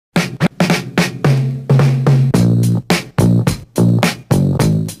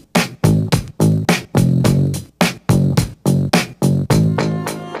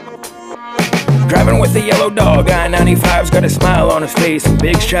a yellow dog. I-95's got a smile on his face and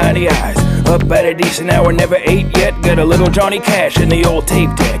big shiny eyes. Up at a decent hour, never ate yet. Got a little Johnny Cash in the old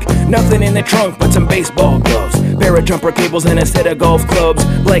tape deck. Nothing in the trunk but some baseball gloves, pair of jumper cables and a set of golf clubs.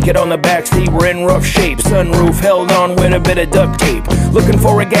 Blanket on the backseat, we're in rough shape. Sunroof held on with a bit of duct tape. Looking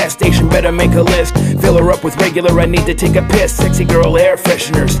for a gas station, better make a list. Fill her up with regular, I need to take a piss. Sexy girl air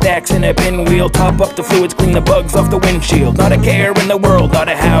freshener, stacks in a pinwheel. Top up the fluids, clean the bugs off the windshield. Not a care in the world, not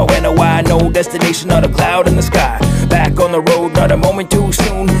a how and a why. No destination, not a cloud in the sky. Back on the road, not a moment too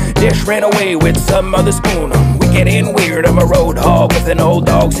soon. Dish ran away with some other spoon. Wicked and weird, I'm a road hog with an old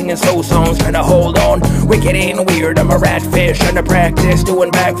dog singing slow songs, trying to hold on. Wicked and weird, I'm a rat fish trying to practice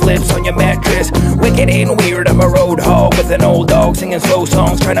doing backflips on your mattress. Wicked and weird, I'm a road hog with an old dog singing slow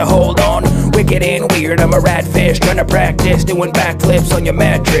songs, trying to hold on. Wicked and weird, I'm a rat fish trying to practice doing backflips on your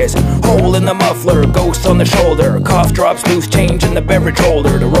mattress. Hole in the muffler, ghosts on the shoulder, cough drops, loose change in the beverage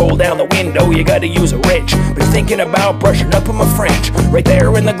holder. To roll down the window, you gotta use a wrench. Been thinking about brushing up on my French. Right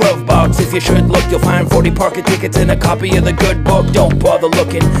there in the glove box, if you should look, you'll find 40 parking tickets and a copy of the good book. Don't bother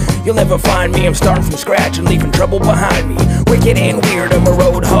looking, you'll never find me. I'm starting from scratch and leaving trouble behind me. Wicked and weird, I'm a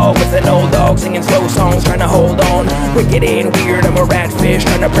road hog with an old dog singing slow songs, trying to hold on. Wicked and weird, I'm a rat fish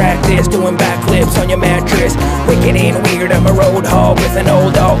trying to practice doing backflips on your mattress. Wicked and weird, I'm a road hog with an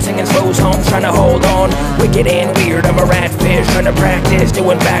old dog singing slow songs, trying to hold on. Wicked and weird, I'm a rat fish trying to practice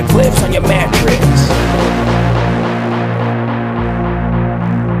doing backflips on your mattress.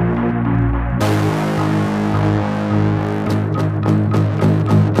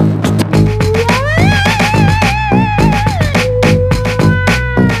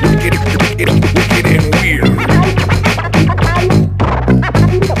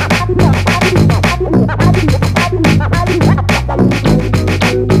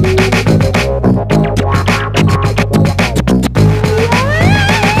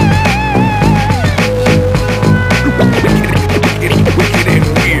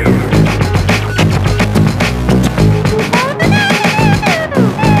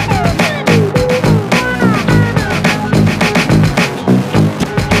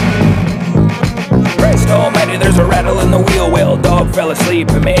 There's a rattle in the wheel well, dog fell asleep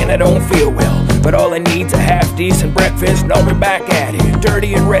and man I don't feel well. But all I need's a half decent breakfast and I'll be back at it,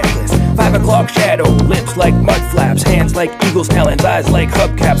 dirty and reckless. 5 o'clock shadow, lips like mud flaps, hands like eagle's talons, eyes like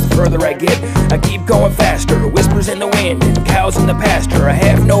hubcaps. The further I get, I keep going faster. Whispers in the wind and cows in the pasture. I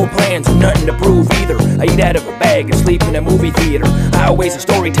have no plans and nothing to prove either. I eat out of a bag and sleep in a movie theater. I always a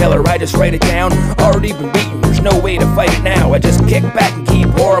storyteller, I just write it down. Already been beaten, there's no way to fight it now. I just kick back and keep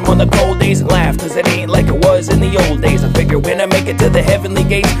warm on the cold days and laugh, cause it ain't like it was in the old days. I figure when I make it to the heavenly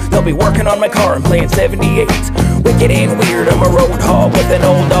gates, they'll be working on my car and playing 78s. Wicked and weird, I'm a road hog with an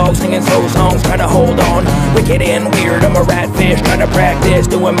old dog singing slow songs, trying to hold on. Wicked and weird, I'm a rat fish trying to practice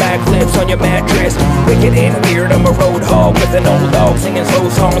doing backflips on your mattress. Wicked and weird, I'm a road hog with an old dog singing slow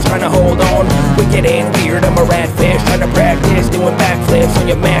songs, trying to hold on. Wicked and weird, I'm a rat fish trying to practice doing backflips on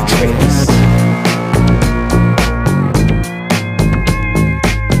your mattress.